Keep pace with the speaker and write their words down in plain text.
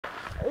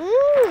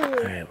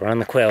Alright, we're on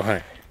the quail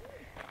hunt.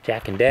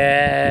 Jack and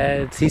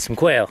Dad see some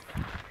quail.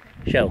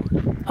 Show.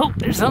 Oh,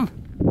 there's some.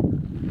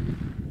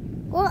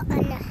 We're on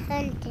the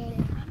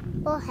hunting.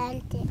 We're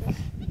hunting.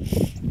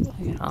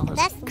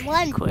 That's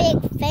one quail.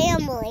 big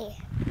family.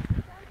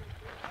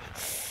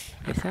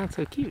 They sound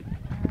so cute.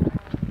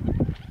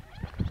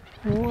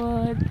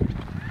 What?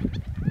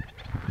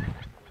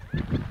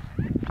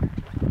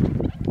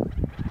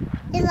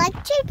 It's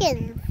like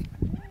chickens.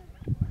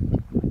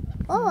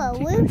 Oh, a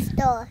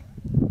rooster.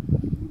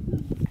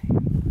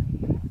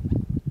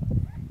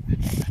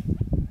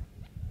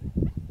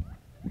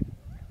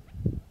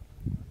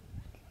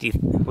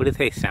 What do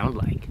they sound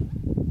like?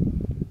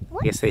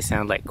 What? I guess they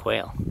sound like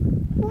quail.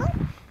 What?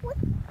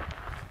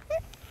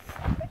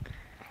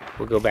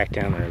 We'll go back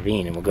down the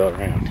ravine and we'll go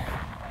around.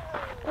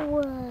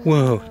 Whoa.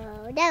 Whoa.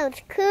 That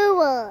was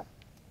cool.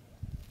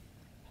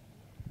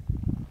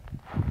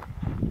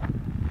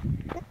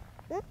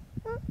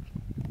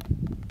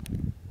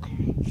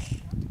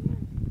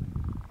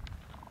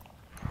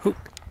 Hoop.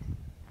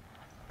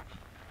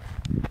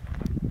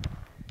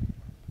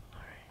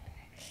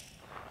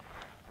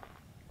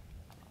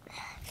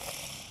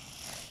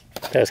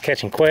 That was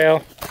catching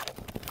quail.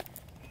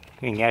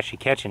 You didn't actually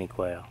catch any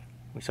quail.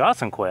 We saw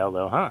some quail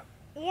though, huh?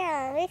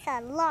 Yeah, we saw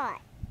a lot.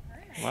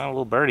 Well,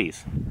 little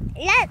birdies.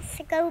 Let's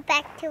go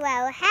back to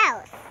our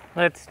house.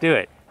 Let's do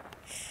it.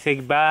 Say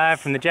goodbye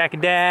from the Jack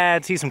and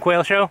Dad. See some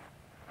quail show?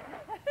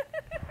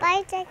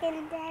 Bye, Jack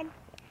and Dad.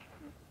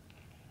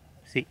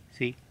 See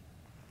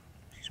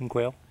some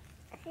quail?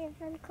 See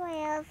some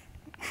quails.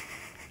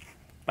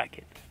 Bye,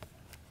 kid.